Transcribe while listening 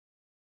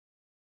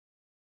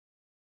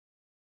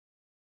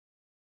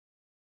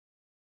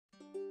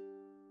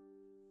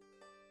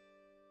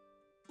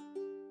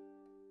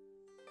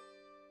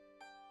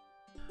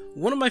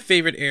One of my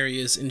favorite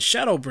areas in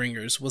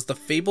Shadowbringers was the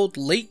fabled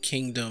Lake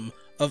Kingdom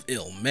of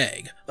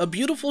Mheg, a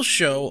beautiful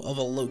show of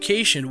a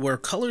location where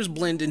colors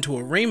blend into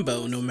a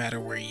rainbow no matter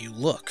where you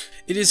look.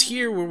 It is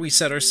here where we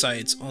set our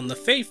sights on the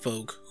Fae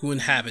folk who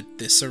inhabit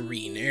this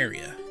serene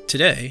area.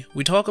 Today,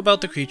 we talk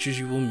about the creatures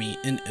you will meet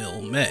in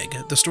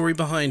Mheg, the story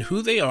behind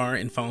who they are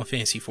in Final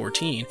Fantasy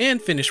XIV,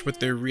 and finish with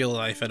their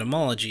real-life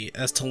etymology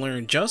as to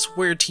learn just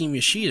where Team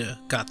Yoshida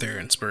got their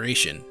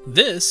inspiration.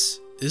 This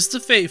is the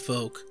Fae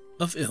folk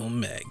of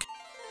Mheg.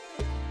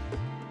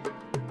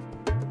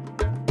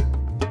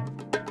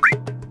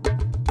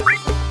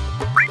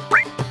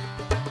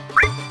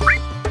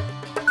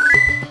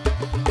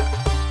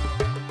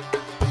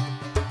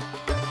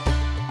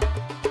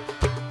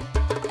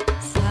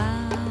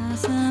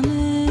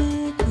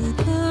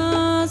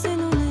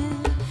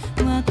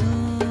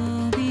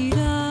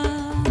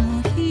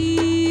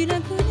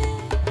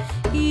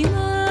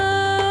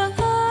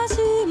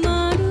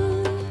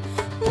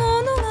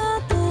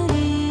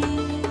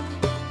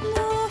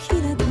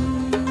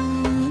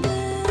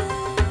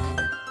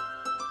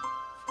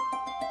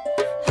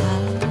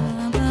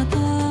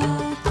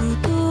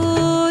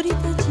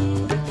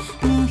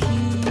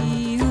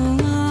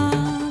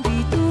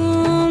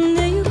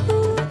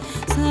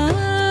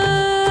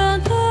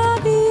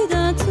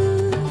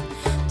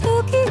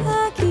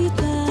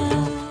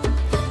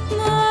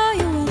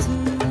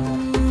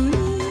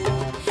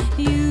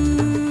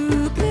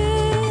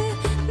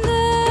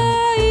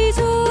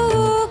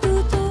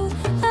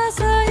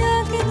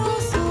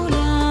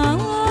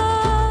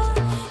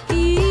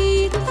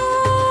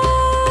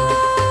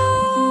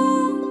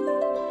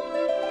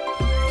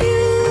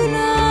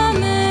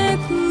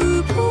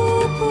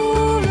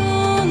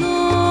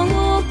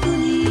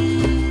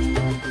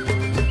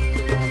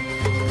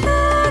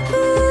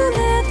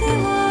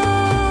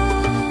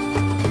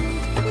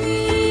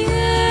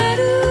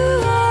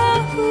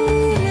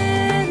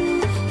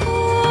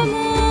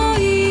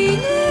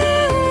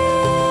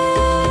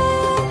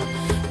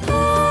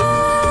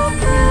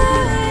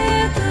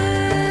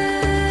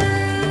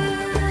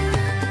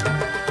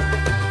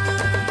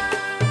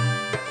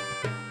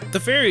 The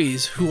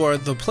fairies, who are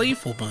the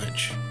playful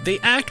bunch, they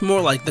act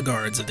more like the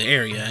guards of the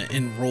area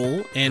and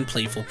role and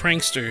playful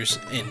pranksters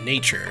in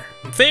nature.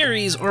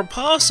 Fairies are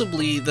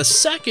possibly the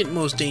second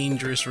most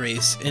dangerous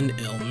race in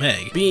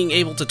Mheg, being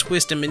able to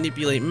twist and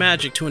manipulate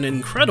magic to an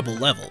incredible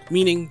level,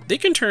 meaning they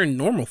can turn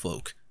normal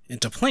folk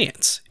into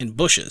plants and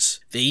bushes.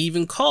 They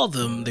even call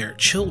them their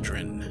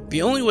children.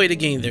 The only way to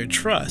gain their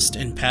trust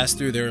and pass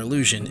through their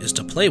illusion is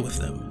to play with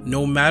them.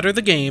 No matter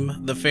the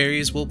game, the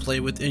fairies will play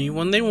with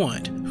anyone they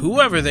want,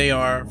 whoever they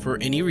are, for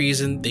any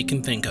reason they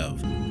can think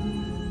of.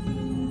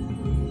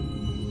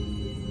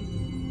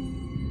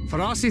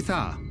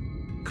 Farasitha,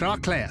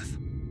 Krakleath.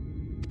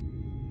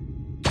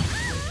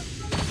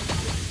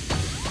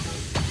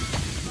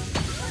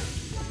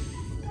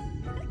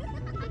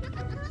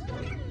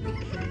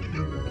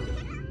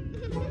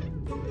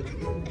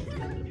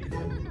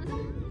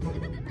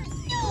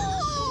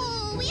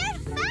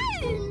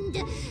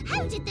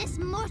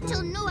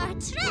 Mortal know our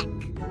trick.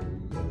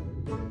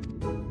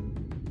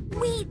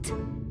 Wait,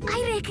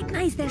 I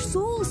recognize their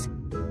souls.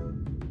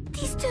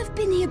 These two have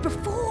been here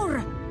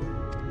before.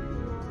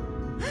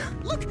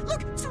 Look,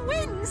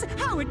 twins!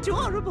 How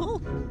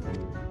adorable!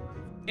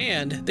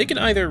 And they can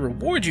either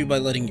reward you by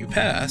letting you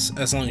pass,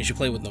 as long as you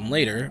play with them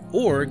later,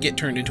 or get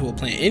turned into a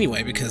plant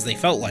anyway because they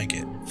felt like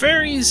it.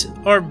 Fairies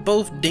are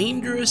both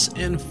dangerous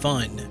and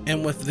fun,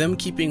 and with them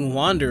keeping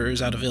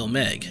wanderers out of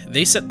Mheg,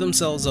 they set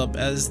themselves up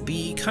as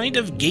the kind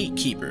of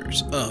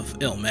gatekeepers of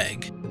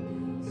Mheg.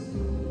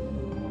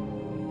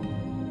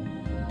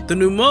 The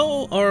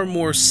Nummo are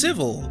more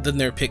civil than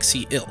their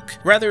pixie ilk,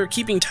 rather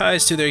keeping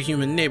ties to their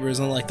human neighbors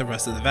unlike the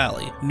rest of the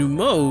valley.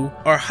 Nummo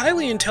are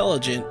highly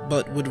intelligent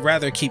but would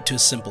rather keep to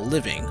simple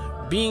living.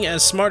 Being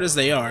as smart as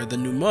they are, the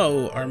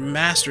Nummo are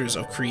masters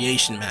of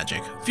creation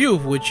magic, few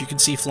of which you can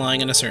see flying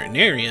in a certain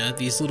area,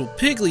 these little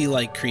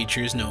piggly-like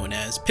creatures known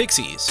as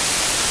pixies.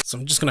 So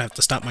I'm just gonna have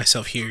to stop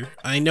myself here.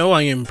 I know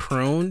I am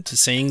prone to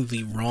saying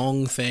the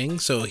wrong thing,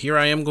 so here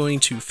I am going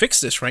to fix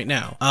this right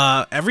now.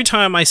 Every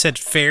time I said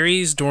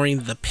fairies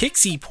during the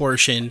pixie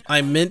portion,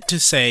 I meant to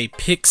say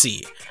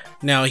pixie.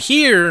 Now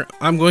here,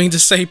 I'm going to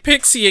say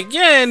pixie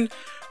again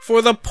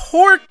for the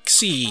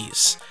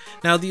porksies.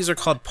 Now these are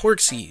called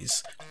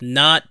porksies,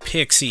 not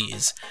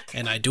pixies,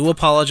 and I do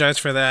apologize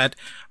for that.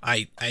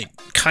 I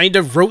kind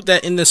of wrote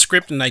that in the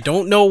script and I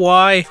don't know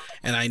why,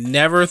 and I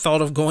never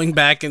thought of going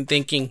back and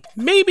thinking,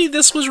 maybe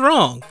this was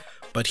wrong.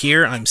 But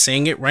here, I'm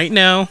saying it right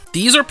now.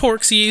 These are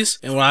porksies,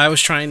 and when I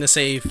was trying to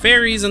say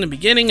fairies in the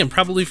beginning, and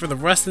probably for the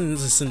rest of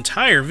this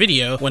entire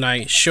video, when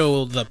I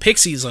show the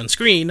pixies on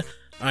screen,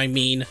 I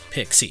mean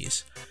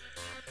pixies.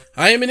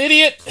 I am an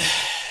idiot.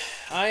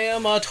 I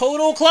am a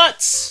total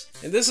klutz.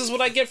 And this is what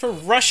I get for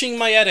rushing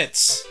my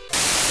edits.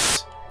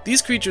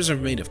 These creatures are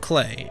made of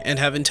clay, and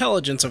have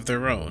intelligence of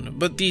their own,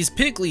 but these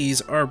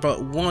piglies are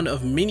but one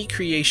of many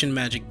creation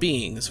magic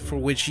beings, for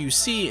which you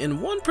see in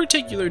one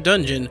particular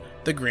dungeon,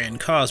 the Grand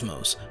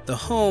Cosmos, the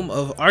home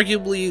of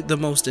arguably the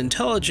most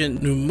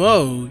intelligent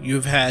Numo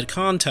you've had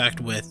contact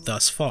with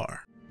thus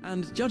far.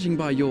 And judging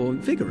by your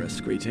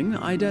vigorous greeting,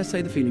 I dare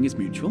say the feeling is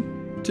mutual.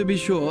 To be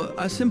sure,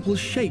 a simple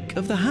shake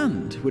of the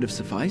hand would have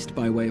sufficed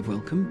by way of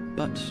welcome,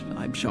 but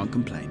I shan't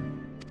complain.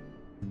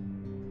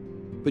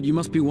 But you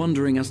must be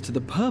wondering as to the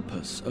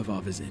purpose of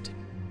our visit.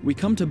 We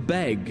come to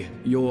beg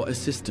your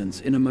assistance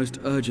in a most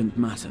urgent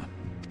matter.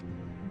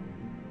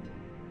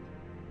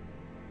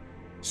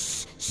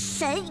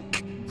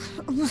 Shake?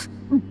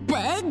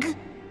 Beg?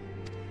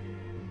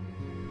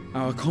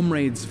 Our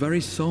comrades'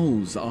 very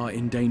souls are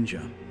in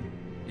danger.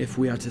 If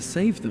we are to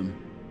save them,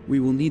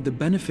 we will need the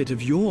benefit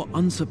of your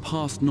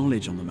unsurpassed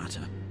knowledge on the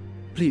matter.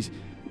 Please,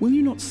 will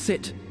you not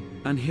sit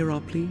and hear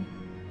our plea?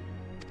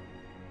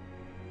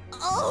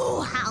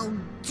 Oh, how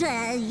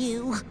dare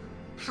you!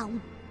 How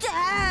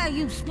dare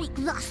you speak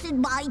thus in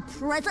my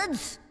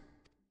presence!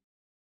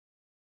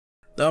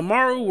 The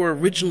Amaru were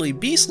originally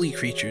beastly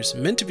creatures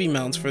meant to be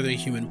mounts for their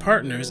human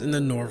partners in the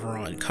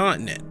Norvaron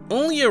continent.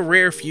 Only a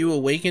rare few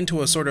awaken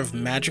to a sort of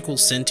magical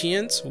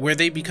sentience where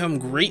they become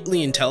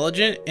greatly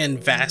intelligent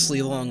and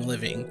vastly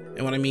long-living.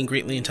 And when I mean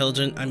greatly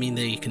intelligent, I mean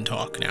they can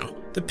talk now.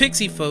 The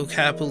pixie folk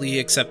happily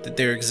accepted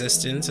their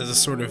existence as a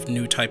sort of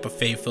new type of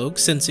fae folk,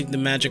 sensing the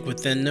magic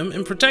within them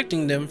and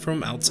protecting them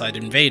from outside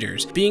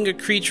invaders. Being a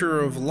creature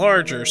of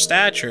larger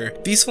stature,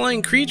 these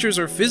flying creatures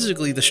are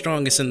physically the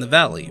strongest in the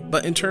valley,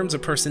 but in terms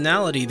of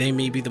personality they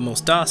may be the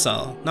most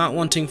docile, not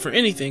wanting for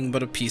anything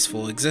but a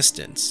peaceful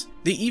existence.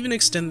 They even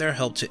extend their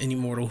help to any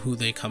mortal who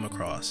they come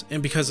across,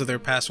 and because of their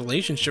past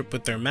relationship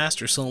with their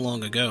master so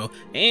long ago,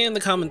 and the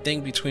common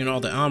thing between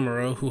all the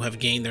Amaru who have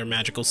gained their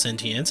magical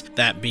sentience,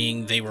 that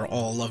being they were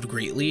all loved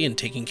greatly and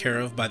taken care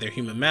of by their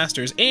human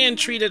masters and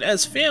treated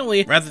as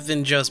family rather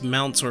than just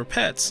mounts or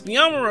pets, the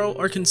Amaru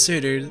are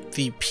considered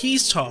the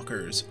peace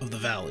talkers of the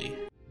valley.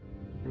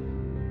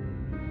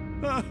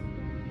 Ah,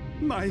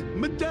 my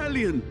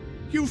medallion!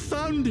 You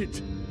found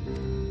it!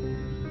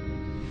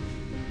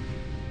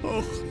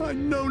 Oh, I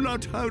know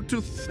not how to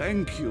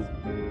thank you.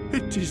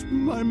 It is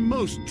my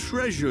most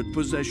treasured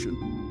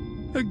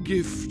possession. A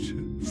gift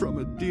from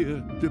a dear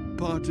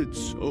departed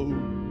soul.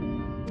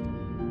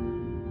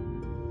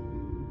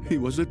 He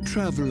was a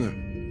traveler,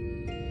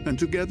 and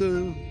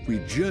together we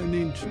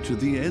journeyed to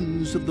the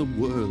ends of the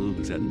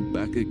world and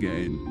back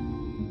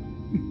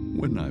again.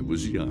 When I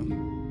was young.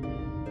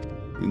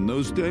 In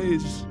those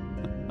days,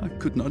 I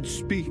could not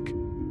speak.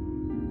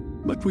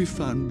 But we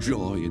found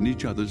joy in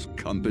each other's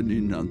company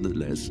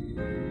nonetheless.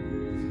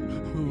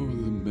 Oh,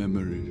 the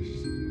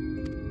memories.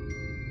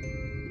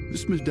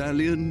 This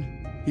medallion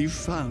he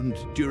found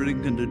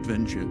during an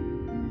adventure,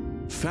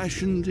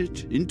 fashioned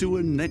it into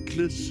a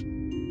necklace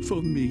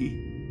for me,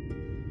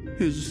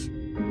 his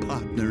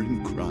partner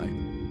in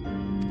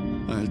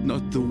crime. I had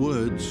not the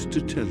words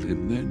to tell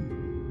him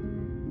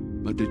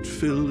then, but it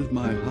filled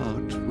my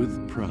heart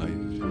with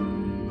pride.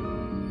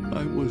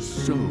 I was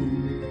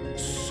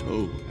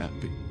so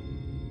happy.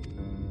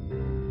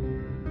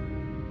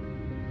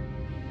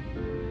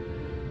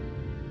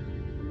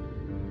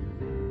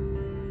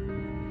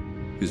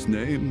 His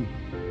name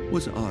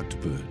was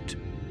Artbird,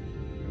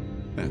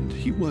 and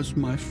he was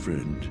my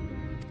friend.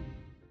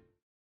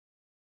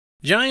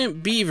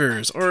 Giant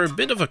beavers are a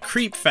bit of a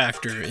creep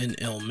factor in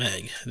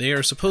Mheg. They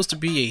are supposed to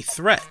be a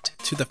threat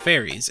to the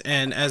fairies,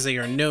 and as they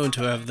are known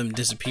to have them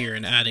disappear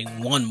and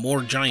adding one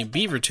more giant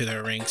beaver to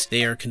their ranks,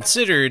 they are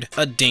considered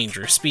a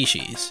dangerous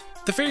species.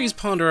 The fairies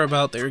ponder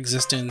about their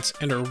existence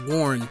and are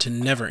warned to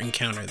never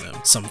encounter them.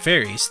 Some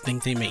fairies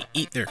think they may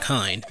eat their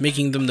kind,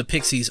 making them the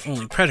pixies'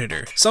 only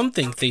predator. Some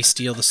think they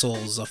steal the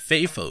souls of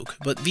fae folk,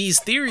 but these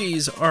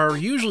theories are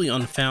usually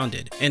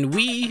unfounded, and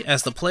we,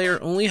 as the player,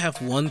 only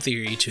have one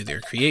theory to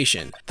their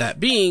creation. That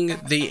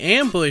being, they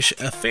ambush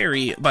a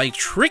fairy by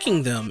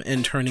tricking them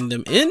and turning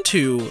them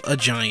into a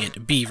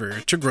giant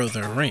beaver to grow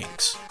their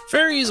ranks.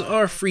 Fairies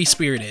are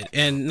free-spirited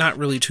and not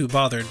really too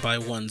bothered by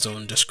one's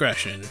own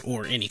discretion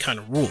or any kind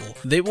of rule.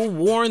 They will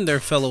warn their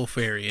fellow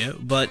fairy,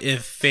 but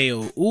if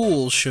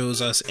Feo-Ul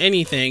shows us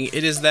anything,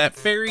 it is that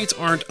fairies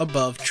aren't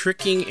above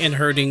tricking and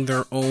hurting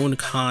their own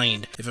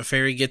kind. If a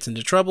fairy gets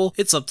into trouble,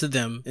 it's up to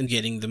them in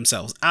getting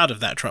themselves out of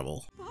that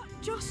trouble.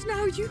 But just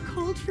now you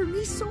called for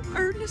me so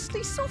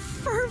earnestly, so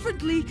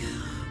fervently,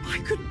 I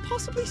couldn't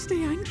possibly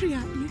stay angry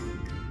at you.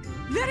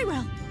 Very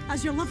well,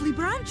 as your lovely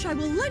branch, I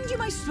will lend you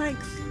my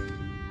strength.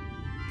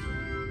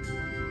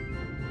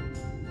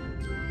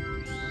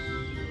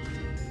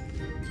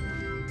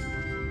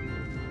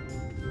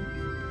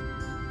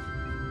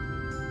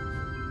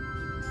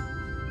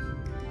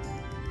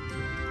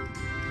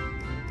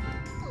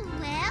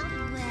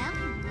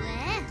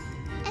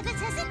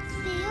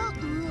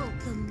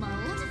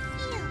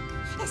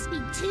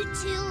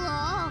 Too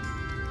long.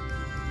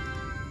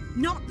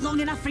 Not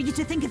long enough for you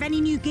to think of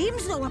any new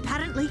games, though,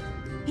 apparently.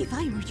 If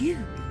I were you,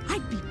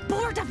 I'd be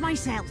bored of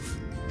myself.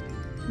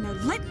 Now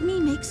let me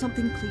make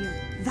something clear.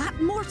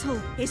 That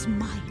mortal is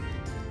mine.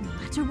 No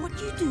matter what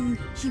you do,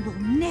 she will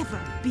never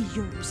be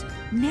yours.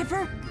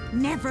 Never,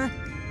 never,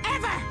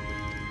 ever!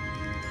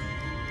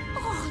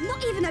 Oh,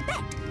 not even a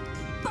bit.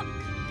 But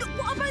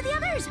what about the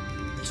others?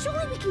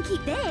 Surely we can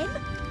keep them.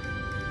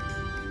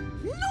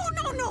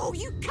 No,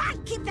 you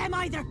can't keep them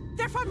either.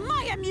 They're for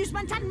my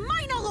amusement and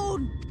mine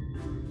alone.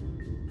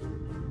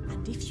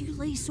 And if you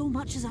lay so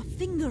much as a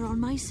finger on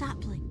my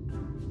sapling,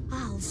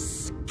 I'll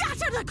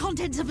scatter the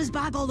contents of his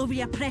bag all over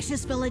your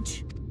precious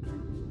village.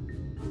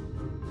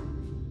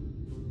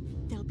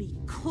 There'll be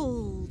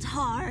cold,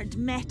 hard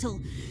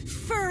metal,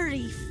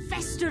 furry,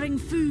 festering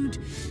food,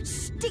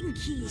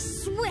 stinky,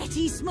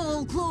 sweaty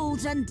small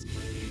clothes, and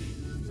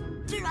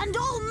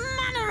all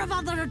manner of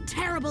other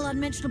terrible,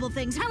 unmentionable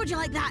things. How would you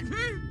like that,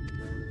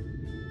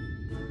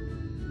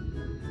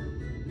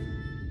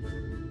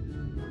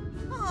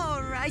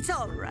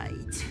 All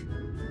right.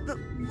 But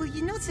will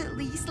you not at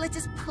least let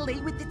us play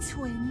with the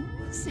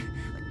twins?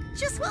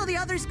 Just while the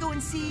others go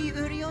and see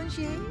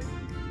Urianger?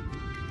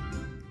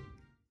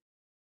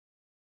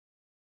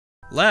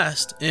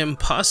 Last, and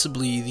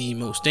possibly the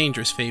most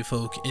dangerous fae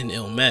folk in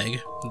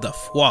Mheg, the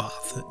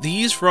Fwath.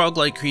 These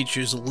frog-like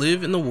creatures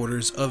live in the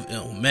waters of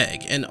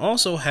Mheg, and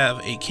also have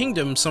a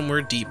kingdom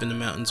somewhere deep in the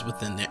mountains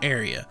within the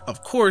area.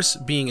 Of course,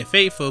 being a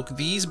fae folk,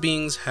 these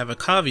beings have a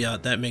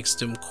caveat that makes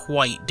them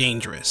quite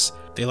dangerous.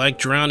 They like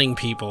drowning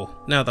people.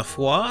 Now the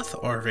Fwath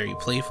are very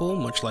playful,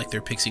 much like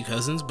their pixie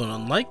cousins, but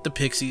unlike the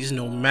pixies,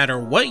 no matter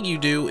what you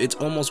do, it's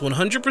almost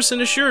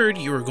 100% assured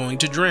you are going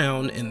to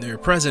drown in their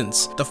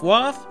presence. The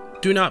Fwath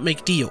do not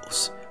make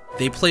deals.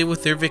 They play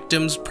with their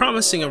victims,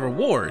 promising a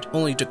reward,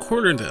 only to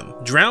corner them,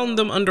 drown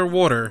them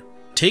underwater,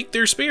 take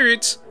their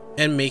spirits,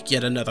 and make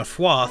yet another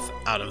Fwath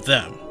out of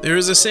them. There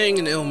is a saying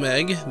in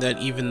Mheg that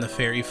even the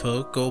fairy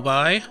folk go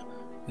by: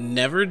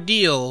 never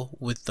deal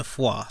with the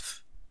Fwath.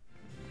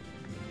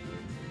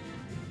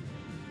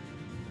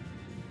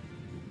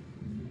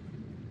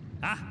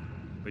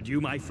 But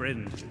you, my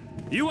friend,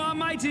 you are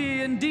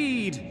mighty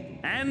indeed,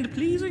 and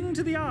pleasing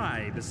to the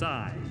eye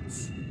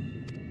besides.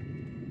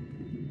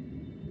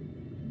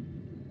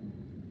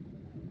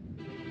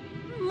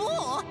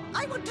 More?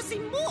 I want to see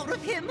more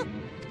of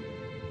him!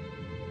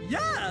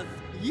 Yes!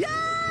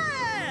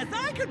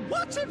 I could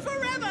watch him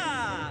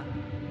forever!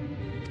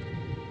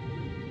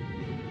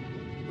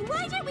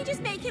 Why don't we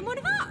just make him one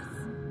of us?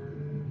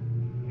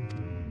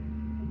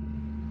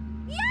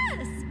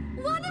 Yes!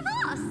 One of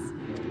us!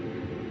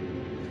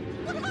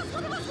 One of us!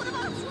 One of us! One of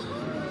us!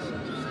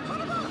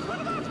 One of us!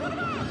 One of us! One of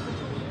us!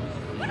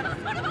 One of us!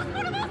 One of us!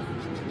 One of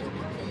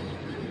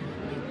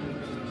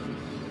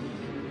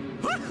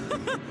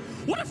us!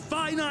 What a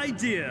fine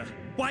idea!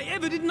 Why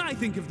ever didn't I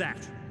think of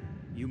that?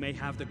 You may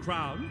have the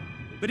crown,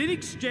 but in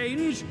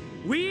exchange,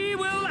 we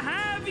will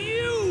have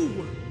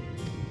you!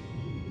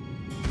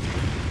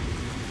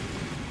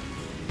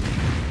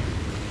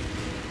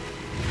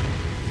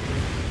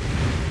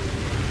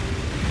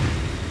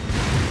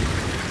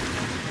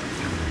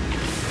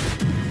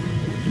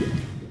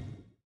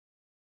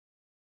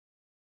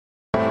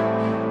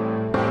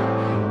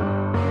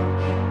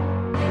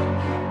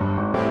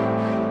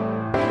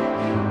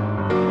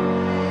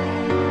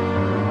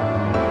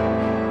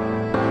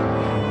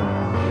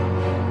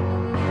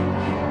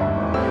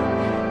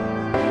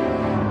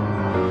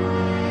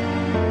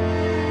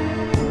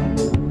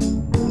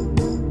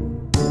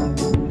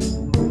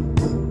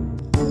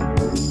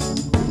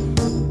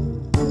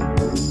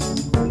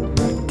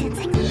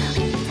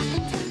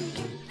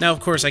 Now, of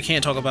course, I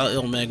can't talk about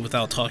Mheg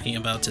without talking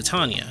about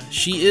Titania.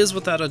 She is,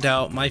 without a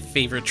doubt, my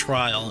favorite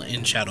trial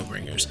in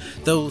Shadowbringers,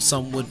 though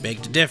some would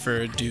beg to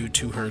differ due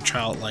to her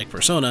childlike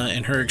persona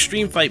and her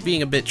extreme fight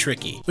being a bit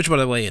tricky. Which, by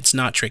the way, it's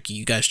not tricky,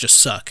 you guys just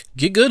suck.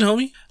 Get good,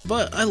 homie!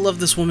 But I love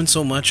this woman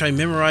so much, I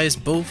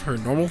memorized both her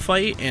normal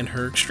fight and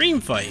her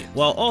extreme fight,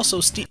 while also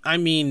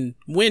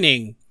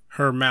winning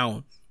her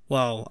mount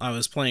while I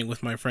was playing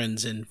with my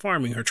friends and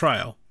farming her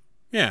trial.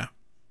 Yeah.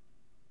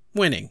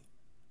 Winning.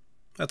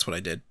 That's what I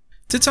did.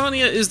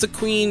 Titania is the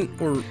queen,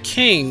 or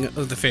king,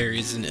 of the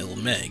fairies in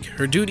Mheg.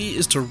 Her duty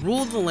is to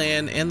rule the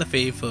land and the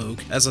fae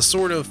folk as a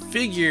sort of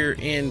figure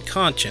and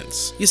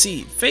conscience. You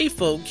see, fae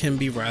folk can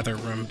be rather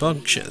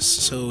rambunctious,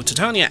 so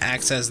Titania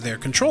acts as their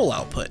control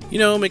output. You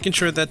know, making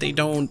sure that they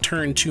don't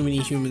turn too many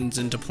humans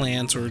into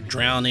plants, or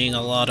drowning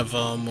a lot of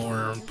them,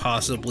 or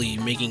possibly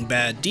making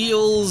bad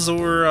deals,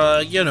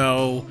 or, you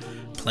know,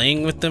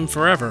 playing with them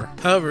forever.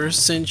 However,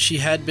 since she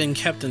had been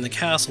kept in the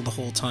castle the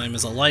whole time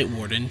as a light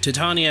warden,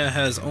 Titania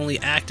has only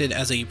acted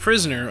as a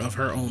prisoner of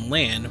her own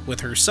land, with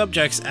her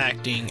subjects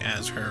acting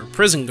as her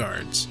prison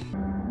guards.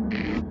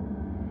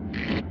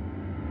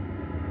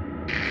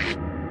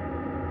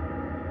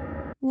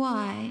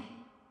 Why?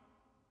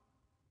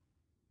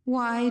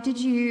 Why did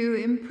you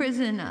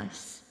imprison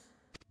us?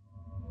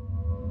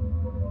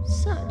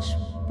 Such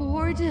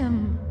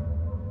boredom,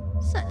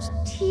 such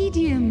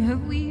tedium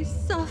have we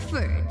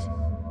suffered.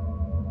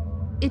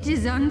 It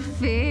is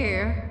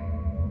unfair.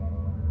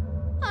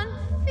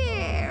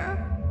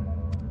 Unfair.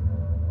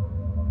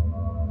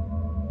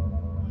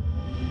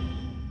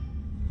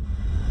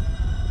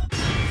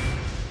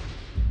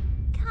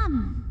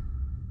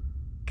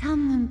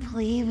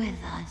 play with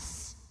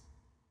us.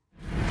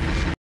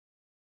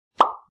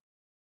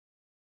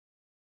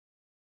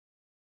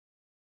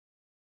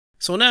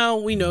 So now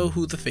we know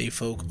who the Fae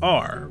folk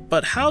are,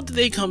 but how did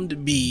they come to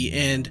be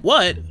and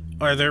what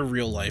are their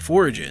real life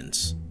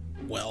origins?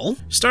 Well,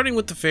 starting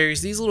with the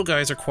fairies, these little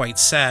guys are quite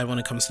sad when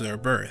it comes to their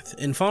birth.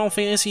 In Final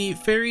Fantasy,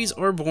 fairies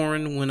are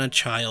born when a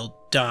child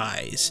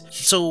dies.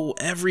 So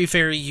every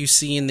fairy you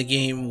see in the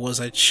game was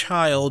a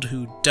child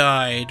who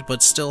died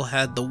but still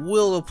had the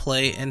will to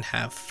play and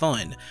have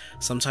fun.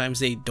 Sometimes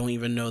they don't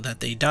even know that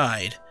they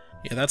died.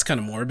 Yeah, that's kind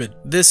of morbid.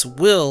 This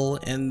will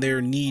and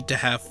their need to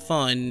have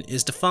fun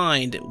is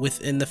defined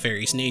within the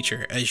fairy's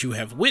nature, as you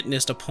have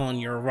witnessed upon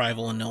your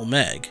arrival in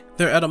Mheg.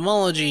 Their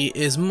etymology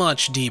is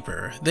much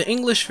deeper. The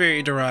English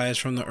fairy derives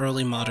from the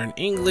early modern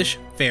English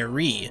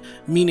fairy,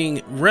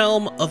 meaning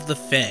realm of the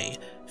fae.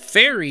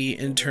 Fairy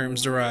in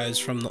terms derives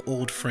from the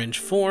Old French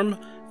form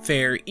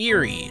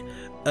fair-eerie,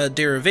 a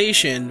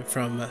derivation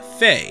from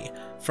fae,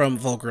 from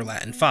Vulgar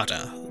Latin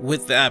fata,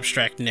 with the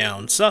abstract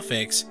noun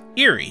suffix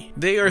eerie.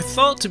 They are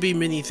thought to be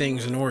many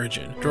things in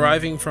origin,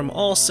 deriving from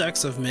all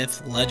sects of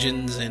myth,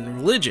 legends, and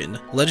religion.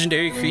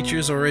 Legendary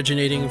creatures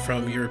originating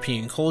from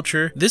European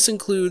culture. This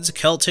includes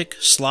Celtic,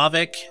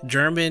 Slavic,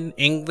 German,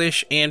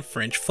 English, and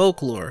French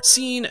folklore,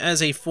 seen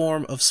as a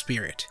form of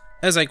spirit.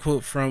 As I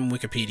quote from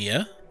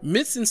Wikipedia,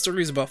 myths and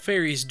stories about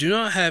fairies do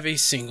not have a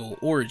single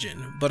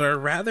origin, but are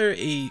rather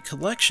a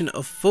collection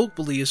of folk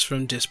beliefs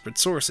from disparate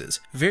sources.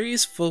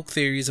 Various folk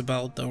theories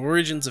about the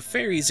origins of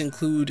fairies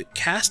include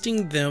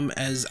casting them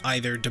as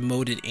either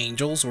demoted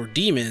angels or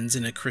demons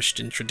in a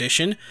Christian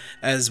tradition,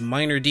 as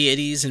minor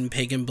deities in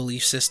pagan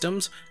belief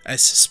systems,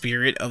 as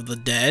spirit of the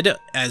dead,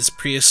 as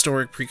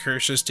prehistoric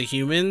precursors to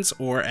humans,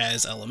 or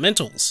as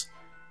elementals.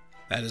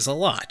 That is a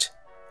lot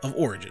of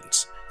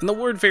origins. And the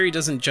word fairy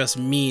doesn't just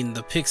mean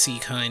the pixie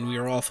kind we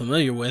are all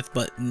familiar with,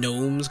 but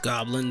gnomes,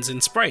 goblins,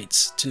 and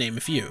sprites, to name a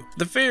few.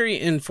 The fairy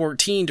in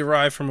 14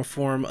 derived from a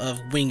form of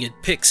winged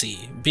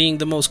pixie, being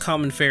the most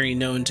common fairy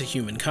known to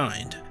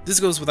humankind. This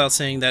goes without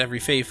saying that every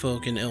fae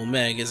folk in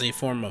Mheg is a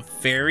form of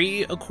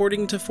fairy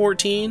according to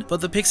 14,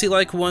 but the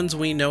pixie-like ones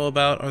we know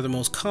about are the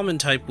most common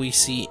type we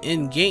see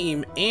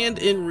in-game and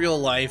in real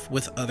life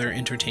with other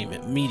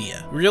entertainment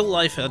media.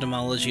 Real-life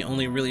etymology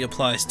only really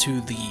applies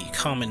to the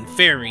common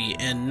fairy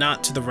and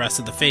not to the rest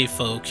of the fae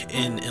folk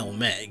in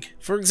Mheg.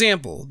 For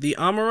example, the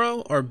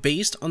Amuro are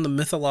based on the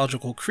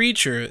mythological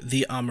creature,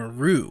 the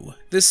Amaru.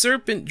 This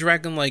serpent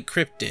dragon-like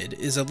cryptid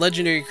is a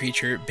legendary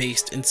creature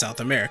based in South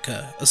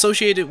America,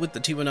 associated with the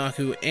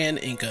Tiwanaku and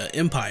Inca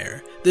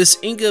Empire. This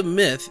Inca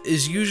myth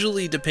is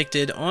usually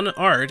depicted on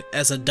art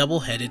as a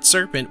double-headed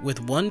serpent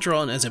with one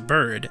drawn as a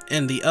bird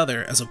and the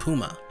other as a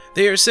puma.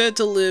 They are said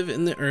to live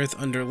in the earth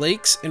under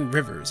lakes and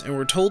rivers, and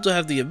were told to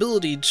have the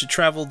ability to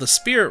travel the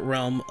spirit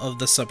realm of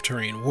the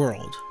subterranean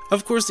world.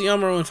 Of course, the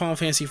Amuro in Final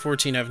Fantasy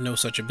XIV have no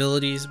such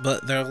abilities,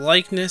 but their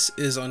likeness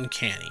is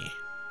uncanny.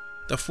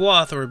 The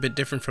Fwath are a bit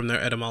different from their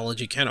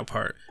etymology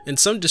counterpart. In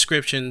some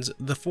descriptions,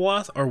 the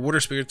Fwath are water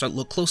spirits that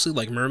look closely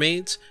like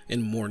mermaids.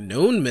 In more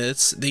known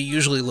myths, they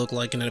usually look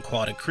like an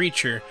aquatic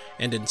creature,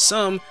 and in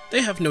some,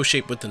 they have no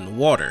shape within the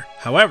water.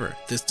 However,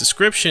 this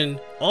description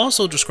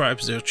also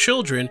describes their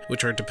children,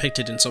 which are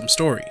depicted in some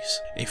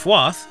stories. A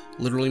Fwath,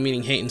 literally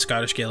meaning hate in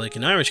Scottish Gaelic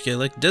and Irish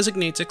Gaelic,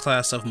 designates a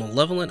class of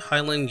malevolent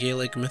Highland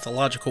Gaelic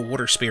mythological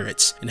water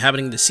spirits,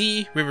 inhabiting the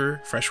sea,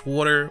 river, fresh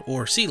water,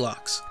 or sea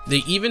lochs.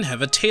 They even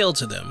have a tale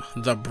to them,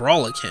 the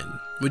Brawlican,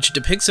 which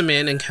depicts a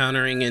man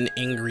encountering an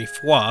angry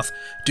Fwath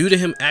due to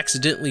him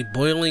accidentally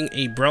boiling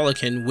a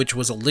Brawlican, which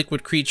was a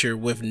liquid creature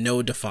with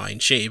no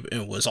defined shape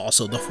and was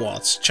also the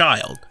Fwath's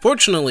child.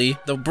 Fortunately,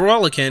 the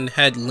Brawlican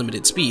had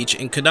limited speech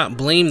and could not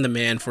blame the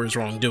man for his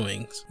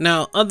wrongdoings.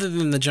 Now, other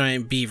than the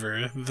giant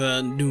beaver,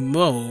 the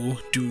Numo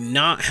do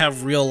not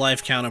have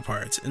real-life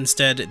counterparts.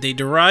 Instead, they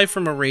derive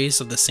from a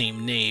race of the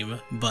same name,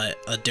 but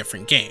a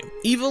different game.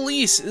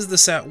 Ivalice is the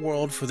set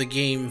world for the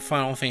game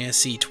Final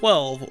Fantasy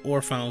XII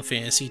or Final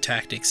Fantasy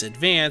Tactics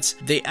Advance.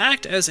 They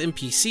act as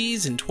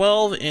NPCs in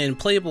 12 and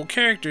playable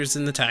characters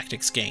in the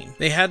Tactics game.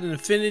 They had an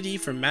affinity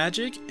for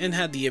magic and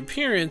had the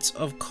appearance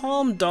of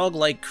calm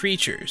dog-like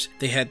creatures.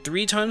 They had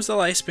 3 times the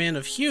lifespan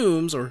of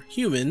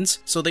humans,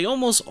 so they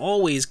almost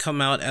always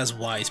come out as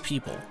wise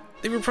people.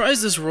 They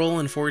reprised this role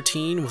in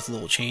 14 with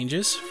little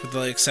changes, for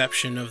the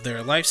exception of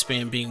their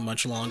lifespan being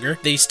much longer.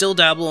 They still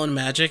dabble in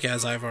magic,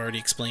 as I've already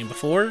explained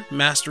before,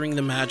 mastering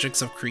the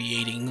magics of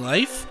creating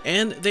life,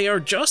 and they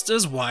are just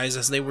as wise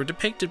as they were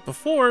depicted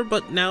before,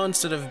 but now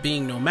instead of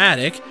being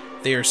nomadic,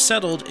 they are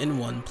settled in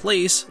one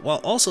place, while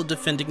also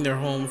defending their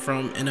home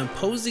from an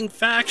opposing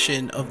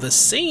faction of the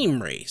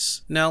same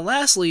race. Now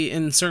lastly,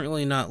 and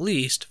certainly not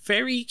least,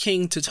 Fairy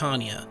King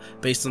Titania,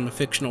 based on the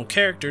fictional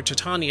character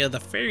Titania the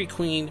Fairy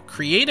Queen,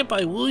 created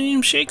by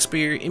William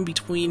Shakespeare in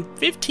between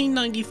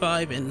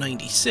 1595 and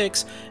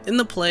 96 in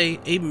the play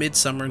A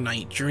Midsummer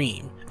Night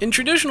Dream. In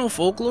traditional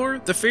folklore,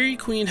 the Fairy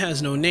Queen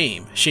has no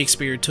name.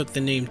 Shakespeare took the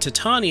name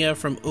Titania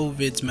from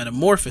Ovid's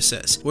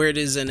Metamorphoses, where it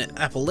is an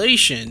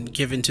appellation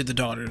given to the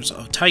daughters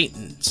warriors of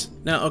Titans.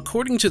 Now,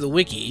 according to the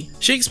wiki,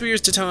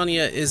 Shakespeare's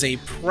Titania is a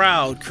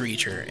proud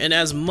creature and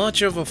as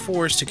much of a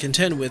force to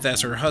contend with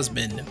as her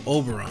husband,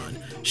 Oberon.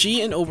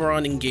 She and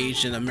Oberon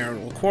engaged in a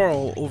marital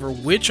quarrel over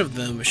which of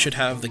them should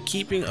have the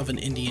keeping of an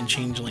Indian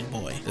changeling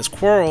boy. This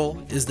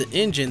quarrel is the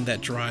engine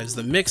that drives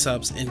the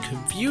mix-ups and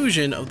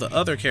confusion of the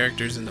other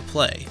characters in the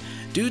play.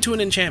 Due to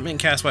an enchantment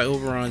cast by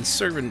Oberon's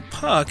servant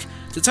Puck,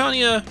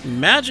 Titania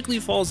magically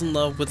falls in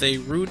love with a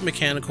rude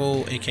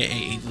mechanical, aka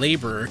a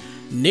laborer,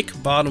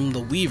 Nick Bottom the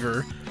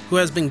Weaver, who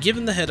has been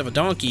given the head of a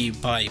donkey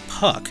by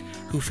Puck,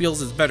 who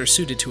feels it's better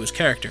suited to his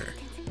character,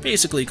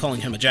 basically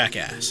calling him a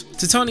jackass.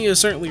 Titania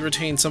certainly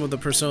retains some of the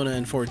persona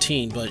in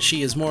 14, but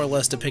she is more or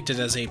less depicted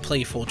as a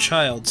playful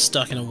child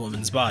stuck in a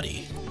woman's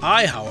body.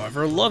 I,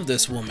 however, love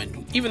this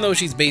woman, even though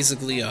she's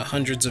basically a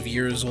hundreds of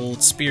years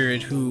old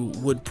spirit who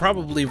would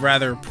probably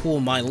rather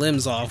pull my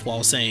limbs off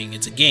while saying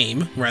it's a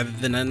game, rather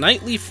than a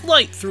nightly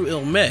flight through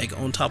Mheg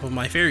on top of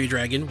my fairy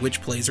dragon,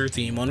 which plays her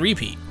theme on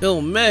repeat.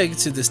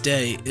 Mheg, to this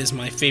day, is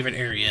my favorite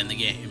area in the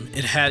game.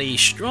 It had a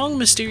strong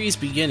mysterious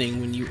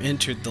beginning when you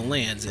entered the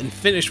lands, and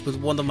finished with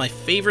one of my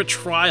favorite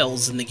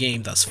trials in the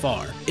game thus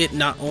far. It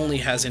not only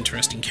has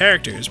interesting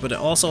characters, but it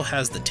also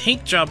has the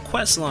tank job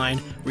questline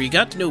where you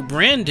got to know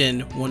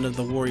Brandon, one of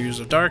the Warriors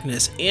of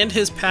Darkness, and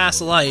his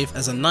past life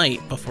as a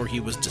knight before he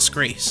was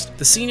disgraced.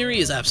 The scenery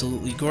is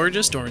absolutely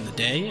gorgeous during the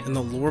day, and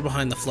the lore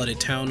behind the flooded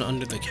town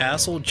under the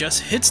castle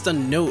just hits the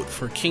note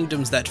for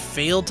kingdoms that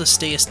failed to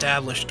stay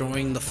established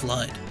during the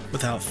flood.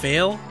 Without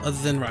fail,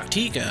 other than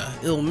Raktika,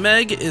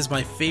 Mheg is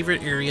my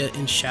favorite area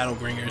in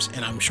Shadowbringers,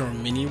 and I'm sure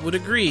many would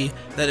agree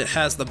that it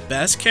has the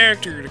best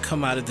character to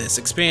come out of this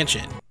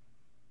expansion,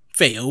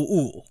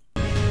 Feo'ul.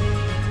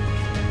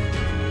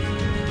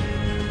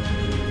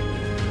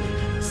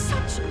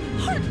 Such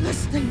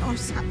heartless thing our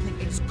sapling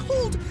is,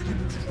 cold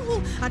and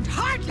cruel and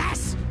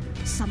heartless!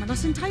 Summon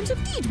us in times of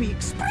need, we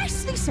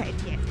expressly said,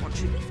 yet what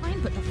should we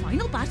find but the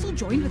final battle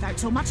joined without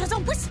so much as a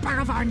whisper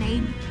of our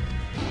name?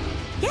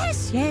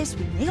 Yes, yes,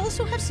 we may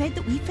also have said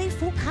that we Fae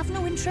folk have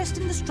no interest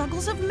in the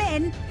struggles of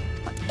men,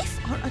 but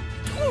if our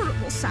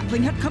adorable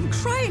sapling had come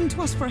crying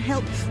to us for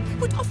help, we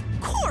would of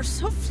course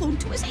have flown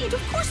to his aid,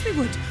 of course we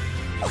would.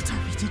 What are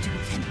we to do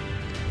with him?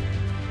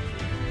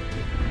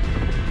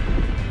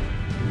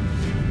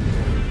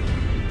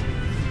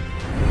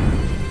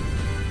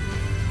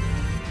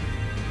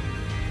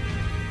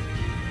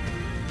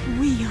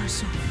 We are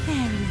so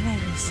very,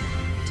 very sad.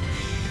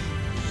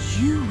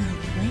 You will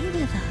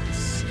play with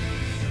us.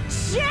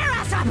 Cheer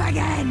us up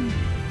again!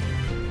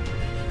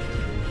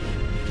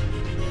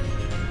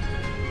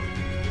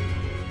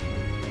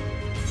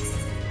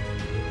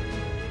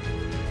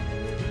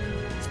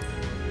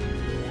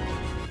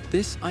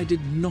 This I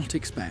did not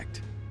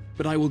expect,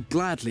 but I will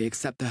gladly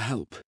accept the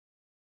help.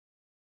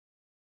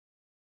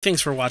 Thanks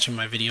for watching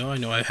my video. I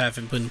know I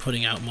haven't been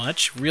putting out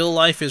much. Real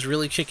life is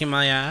really kicking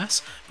my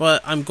ass,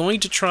 but I'm going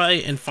to try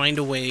and find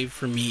a way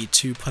for me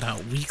to put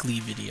out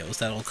weekly videos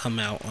that'll come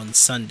out on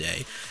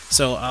Sunday.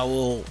 So I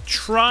will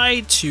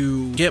try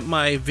to get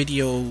my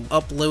video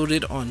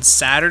uploaded on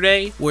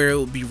Saturday, where it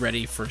will be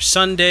ready for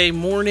Sunday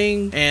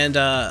morning. And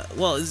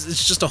well,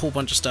 it's just a whole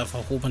bunch of stuff,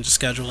 a whole bunch of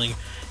scheduling,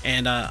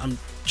 and I'm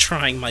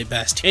trying my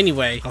best.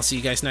 Anyway, I'll see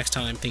you guys next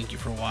time. Thank you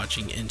for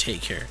watching and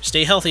take care.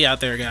 Stay healthy out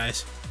there,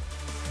 guys.